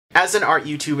As an art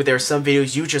YouTuber, there are some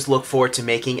videos you just look forward to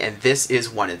making, and this is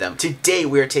one of them. Today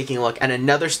we are taking a look at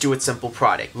another Stuart Semple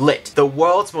product, Lit, the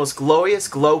world's most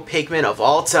glowiest glow pigment of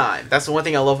all time. That's the one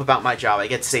thing I love about my job, I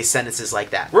get to say sentences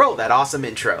like that. Roll that awesome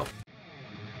intro.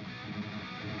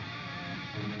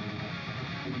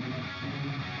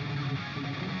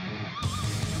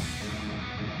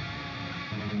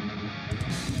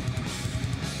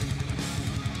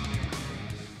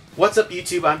 What's up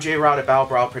YouTube, I'm J-Rod at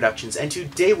BATTLEBRAWLERproductions, and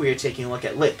today we are taking a look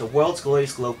at Lit, the world's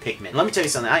glowiest glow pigment. And let me tell you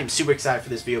something, I am super excited for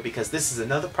this video because this is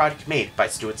another product made by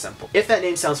Stuart Semple. If that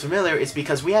name sounds familiar, it's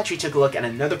because we actually took a look at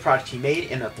another product he made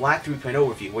in a Black 3.0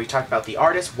 review, where he talked about the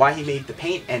artist, why he made the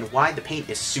paint, and why the paint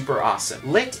is super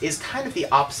awesome. Lit is kind of the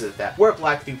opposite of that. Where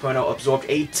Black 3.0 absorbed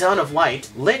a ton of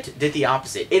light, Lit did the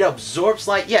opposite. It absorbs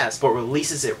light, yes, but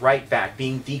releases it right back,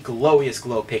 being the glowiest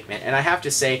glow pigment. And I have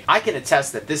to say, I can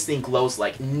attest that this thing glows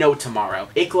like no tomorrow.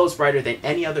 It glows brighter than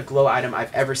any other glow item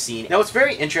I've ever seen. Now what's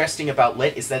very interesting about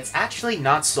Lit is that it's actually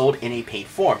not sold in a paint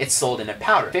form. It's sold in a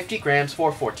powder, 50 grams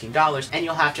for $14, and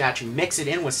you'll have to actually mix it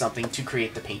in with something to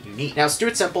create the paint you need. Now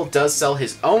Stuart Semple does sell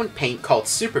his own paint called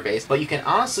Super Base, but you can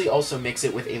honestly also mix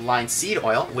it with a linseed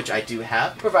oil, which I do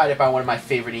have, provided by one of my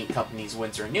favorite ink companies,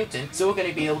 winsor&newtonink. So we're going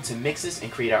to be able to mix this and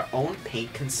create our own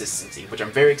paint consistency, which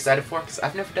I'm very excited for because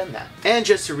I've never done that. And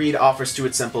just to read off of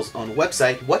Stuart Semple's own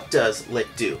website, what does Lit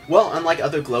do? Well, unlike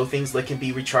other glow things, Lit can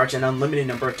be recharged an unlimited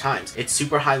number of times. Its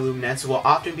super high luminance will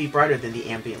often be brighter than the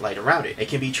ambient light around it. It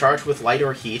can be charged with light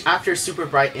or heat. After super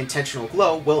bright intentional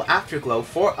glow will afterglow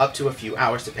for up to a few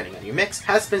hours depending on your mix.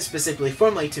 Has been specifically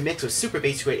formulated to mix with Super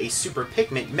Base to create a super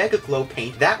pigment mega glow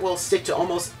paint that will stick to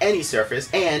almost any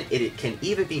surface, and it can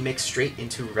even be mixed straight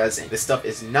into resin. This stuff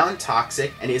is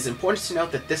non-toxic, and it is important to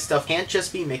note that this stuff can't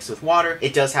just be mixed with water.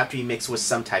 It does have to be mixed with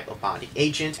some type of bonding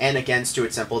agent, and again,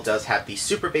 Stuart Semple does have the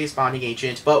Super Base bonding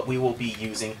agent, but we will be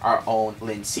using our own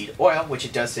linseed oil, which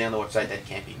it does say on the website that it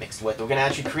can be mixed with. We're going to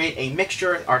actually create a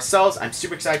mixture ourselves. I'm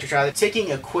super excited to try that.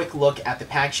 Taking a quick look at the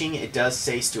packaging, it does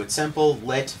say Stuart Semple,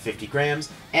 Lit, 50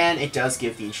 grams, and it does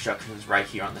give the instructions right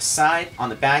here on the side. On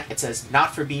the back, it says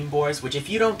not for bean boars, which if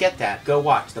you don't get that, go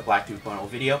watch the Black 3.0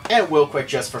 video. And real quick,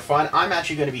 just for fun, I'm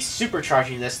actually going to be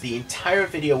supercharging this the entire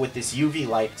video with this UV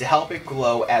light to help it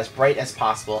glow as bright as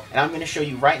possible, and I'm going to show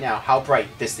you right now how bright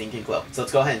this thing can glow. So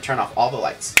let's go ahead and turn off all the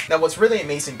lights. Now what's really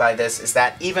amazing by this is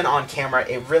that even on camera,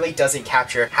 it really doesn't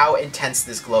capture how intense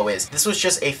this glow is. This was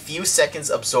just a few seconds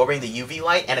absorbing the UV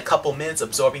light and a couple minutes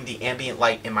absorbing the ambient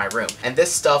light in my room. And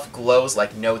this stuff glows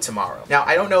like no tomorrow. Now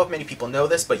I don't know if many people know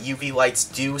this, but UV lights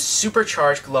do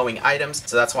supercharge glowing items,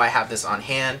 so that's why I have this on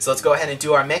hand. So let's go ahead and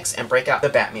do our mix and break out the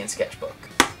Batman sketchbook.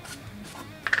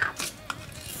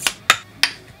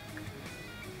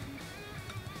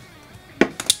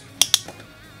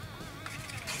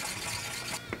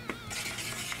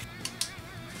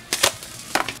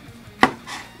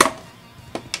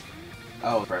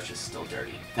 Oh, the brush is still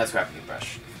dirty. Let's grab a new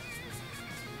brush.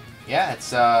 Yeah,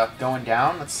 it's going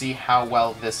down. Let's see how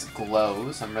well this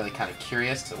glows. I'm really kind of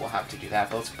curious, so we'll have to do that.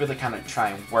 But let's really kind of try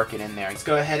and work it in there. Let's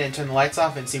go ahead and turn the lights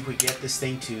off and see if we get this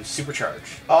thing to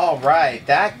supercharge. All right,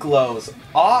 that glows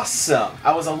awesome.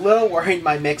 I was a little worried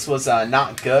my mix was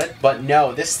not good, but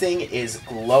no, this thing is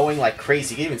glowing like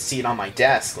crazy. You can even see it on my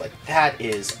desk. Like, that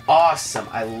is awesome.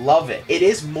 I love it. It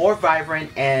is more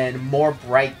vibrant and more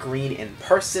bright green in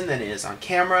person than it is on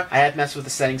camera. I have messed with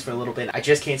the settings for a little bit. I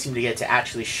just can't seem to get to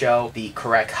actually show the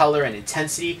correct color and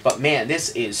intensity, but man, this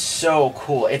is so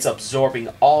cool. It's absorbing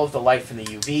all of the light from the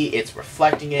UV, it's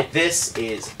reflecting it. This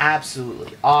is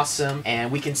absolutely awesome,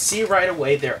 and we can see right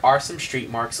away there are some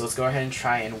streak marks, so let's go ahead and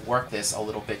try and work this a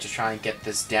little bit to try and get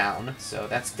this down. So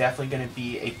that's definitely going to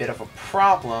be a bit of a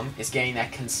problem, is getting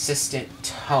that consistent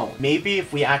tone. Maybe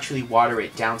if we actually water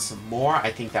it down some more, I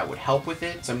think that would help with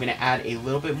it. So I'm going to add a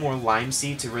little bit more lime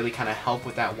seed to really kind of help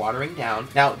with that watering down.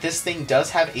 Now this thing does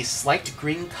have a slight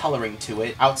green coloring to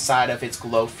it outside of its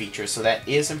glow features, so that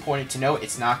is important to note.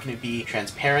 It's not going to be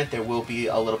transparent. There will be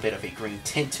a little bit of a green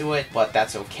tint to it, but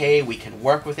that's okay. We can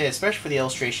work with it, especially for the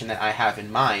illustration that I have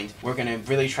in mind. We're going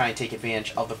to really try and take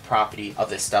advantage of the property of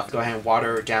this stuff. Go ahead and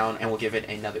water it down, and we'll give it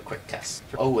another quick test.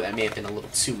 Oh, that may have been a little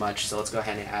too much, so let's go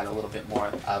ahead and add a little bit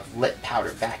more of Lit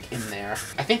powder back in there.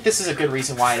 I think this is a good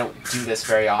reason why I don't do this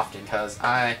very often, because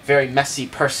I'm a very messy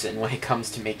person when it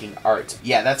comes to making art.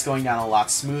 Yeah, that's going down a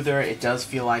lot smoother. It does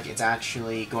feel like like it's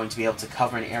actually going to be able to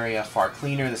cover an area far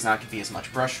cleaner. There's not going to be as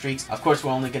much brush streaks. Of course,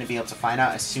 we're only going to be able to find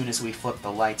out as soon as we flip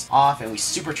the lights off and we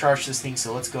supercharge this thing,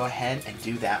 so let's go ahead and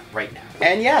do that right now.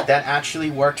 And yeah, that actually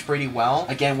worked pretty well.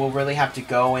 Again, we'll really have to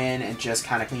go in and just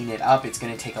kind of clean it up. It's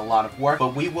going to take a lot of work,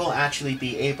 but we will actually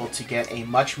be able to get a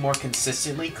much more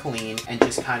consistently clean and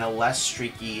just kind of less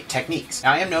streaky techniques.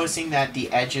 Now, I am noticing that the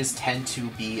edges tend to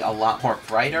be a lot more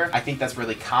brighter. I think that's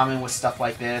really common with stuff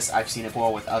like this. I've seen it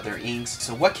before with other inks.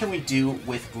 So what can we do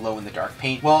with glow-in-the-dark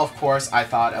paint? Well, of course, I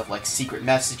thought of like secret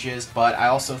messages, but I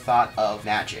also thought of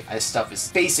magic. This stuff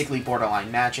is basically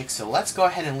borderline magic, so let's go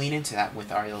ahead and lean into that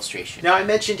with our illustration. Now, I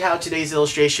mentioned how today's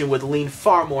illustration would lean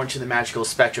far more into the magical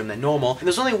spectrum than normal, and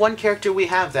there's only one character we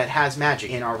have that has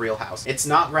magic in our real house. It's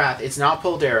not Wrath, it's not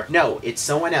Poldera, no, it's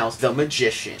someone else, the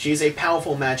Magician. She's a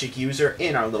powerful magic user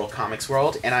in our little comics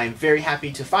world, and I'm very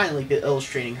happy to finally be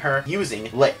illustrating her using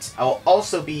Lit. I will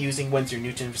also be using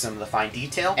winsor&newtonink for some of the fine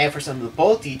detail, and for some of the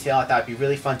bold detail, I thought it'd be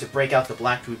really fun to break out the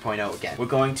black 3.0 again. We're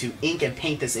going to ink and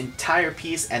paint this entire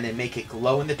piece and then make it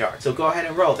glow in the dark. So go ahead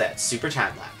and roll that super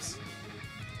time lapse.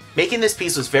 Making this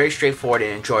piece was very straightforward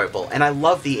and enjoyable, and I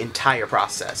loved the entire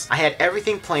process. I had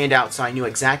everything planned out so I knew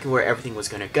exactly where everything was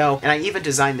going to go, and I even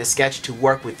designed this sketch to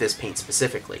work with this paint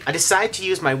specifically. I decided to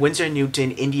use my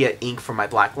Winsor&Newton India ink for my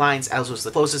black lines, as was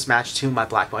the closest match to my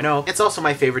black 0.0. It's also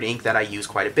my favorite ink that I use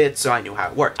quite a bit, so I knew how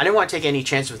it worked. I didn't want to take any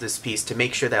chance with this piece to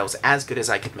make sure that it was as good as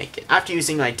I could make it. After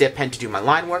using my dip pen to do my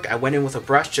line work, I went in with a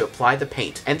brush to apply the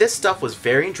paint, and this stuff was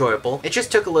very enjoyable. It just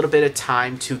took a little bit of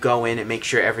time to go in and make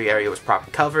sure every area was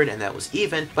properly covered and that it was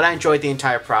even, but I enjoyed the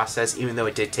entire process, even though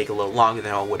it did take a little longer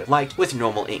than I would have liked with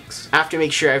normal inks. After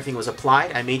making sure everything was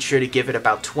applied, I made sure to give it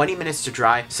about 20 minutes to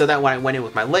dry so that when I went in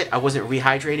with my Lit, I wasn't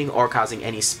rehydrating or causing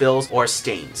any spills or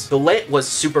stains. The Lit was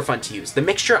super fun to use. The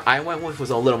mixture I went with was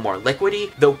a little more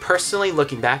liquidy, though personally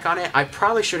looking back on it, I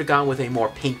probably should have gone with a more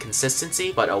pink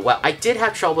consistency, but oh well. I did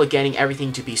have trouble getting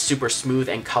everything to be super smooth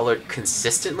and colored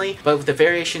consistently, but with the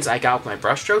variations I got with my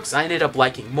brush strokes, I ended up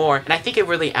liking more, and I think it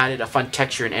really added a fun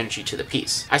texture and energy to the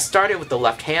piece. I started with the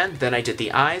left hand, then I did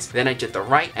the eyes, then I did the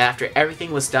right, and after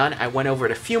everything was done, I went over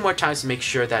it a few more times to make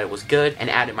sure that it was good and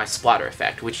added my splatter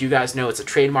effect, which you guys know it's a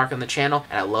trademark on the channel,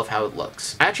 and I love how it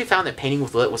looks. I actually found that painting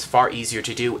with Lit was far easier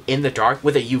to do in the dark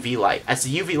with a UV light, as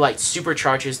the UV light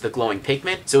supercharges the glowing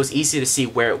pigment, so it's easy to see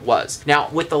where it was. Now,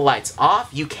 with the lights off,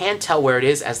 you can tell where it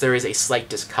is as there is a slight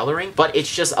discoloring, but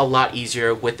it's just a lot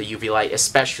easier with the UV light,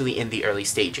 especially in the early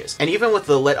stages. And even with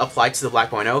the Lit applied to the black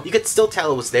 0.0, you could still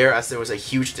tell it was there as there was a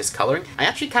huge discoloring. I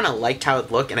actually kind of liked how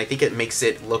it looked, and I think it makes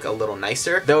it look a little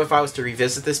nicer, though if I was to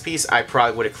revisit this piece, I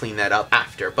probably would have cleaned that up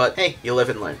after, but hey, you live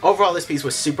and learn. Overall, this piece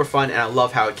was super fun, and I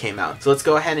love how it came out. So let's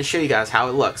go ahead and show you guys how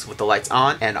it looks with the lights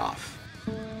on and off.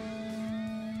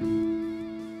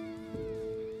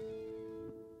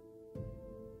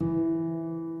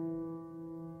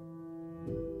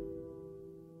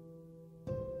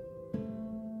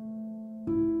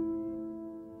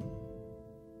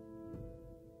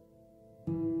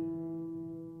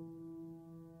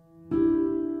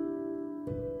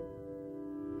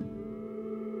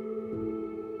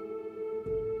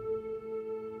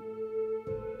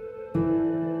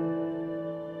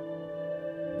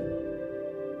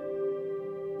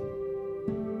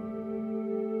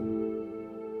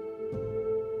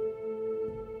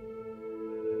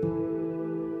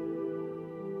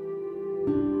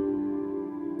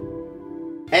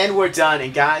 And we're done,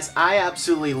 and guys, I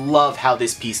absolutely love how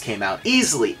this piece came out.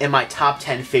 Easily in my top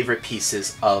 10 favorite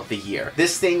pieces of the year.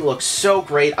 This thing looks so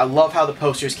great. I love how the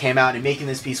posters came out, and making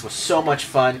this piece was so much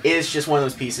fun. It is just one of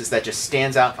those pieces that just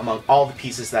stands out among all the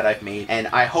pieces that I've made, and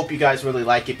I hope you guys really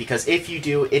like it, because if you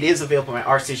do, it is available on my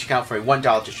Artstation account for a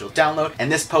 $1 digital download, and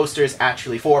this poster is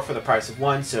actually 4 for the price of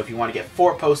 1, so if you want to get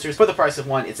 4 posters for the price of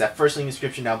 1, it's that first link in the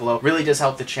description down below. Really does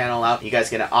help the channel out. You guys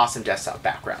get an awesome desktop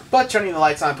background. But turning the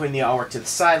lights on, putting the artwork to the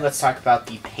side, let's talk about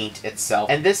the paint itself.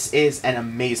 And this is an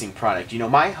amazing product. You know,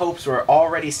 my hopes were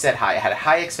already set high. I had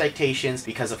high expectations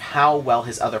because of how well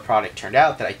his other product turned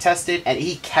out that I tested, and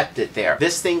he kept it there.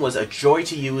 This thing was a joy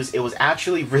to use. It was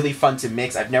actually really fun to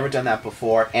mix. I've never done that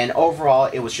before, and overall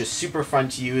it was just super fun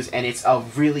to use, and it's a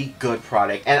really good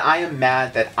product. And I am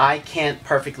mad that I can't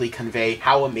perfectly convey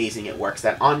how amazing it works,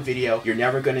 that on video you're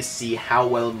never going to see how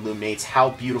well it illuminates,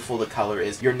 how beautiful the color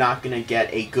is. You're not going to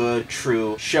get a good,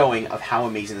 true showing of how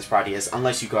amazing this product is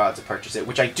unless you go out to purchase it,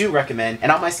 which I do recommend.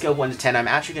 And on my scale of 1 to 10, I'm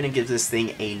actually going to give this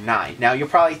thing a 9. Now, you're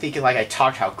probably thinking, like, I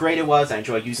talked how great it was, I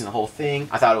enjoyed using the whole thing,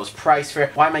 I thought it was priced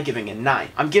fair. Why am I giving it a 9?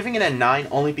 I'm giving it a 9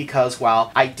 only because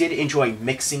while I did enjoy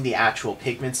mixing the actual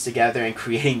pigments together and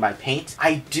creating my paint,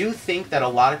 I do think that a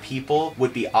lot of people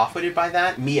would be off-putted by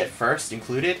that, me at first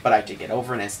included, but I did get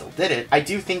over it and still did it. I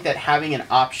do think that having an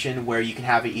option where you can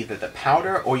have either the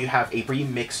powder or you have a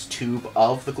pre-mixed tube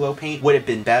of the glow paint would have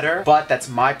been better, but that's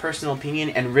my personal opinion,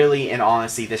 and really, in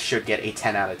honesty, this should get a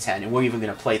 10 out of 10, and we're even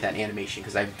going to play that animation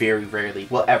because I very rarely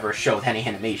will ever show that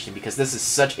animation because this is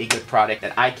such a good product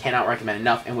that I cannot recommend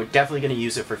enough, and we're definitely going to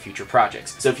use it for future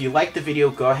projects. So if you liked the video,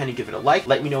 go ahead and give it a like.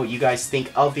 Let me know what you guys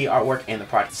think of the artwork and the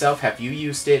product itself. Have you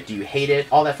used it? Do you hate it?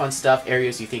 All that fun stuff,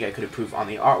 areas you think I could improve on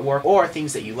the artwork, or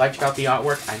things that you liked about the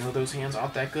artwork. I know those hands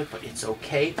aren't that good, but it's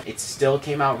okay. It still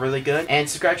came out really good. And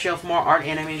subscribe to the channel for more art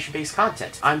and animation-based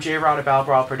content. I'm J. Rod of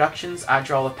BATTLEBRAWLERproductions. I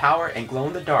draw with power and glow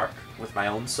in the dark with my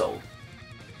own soul.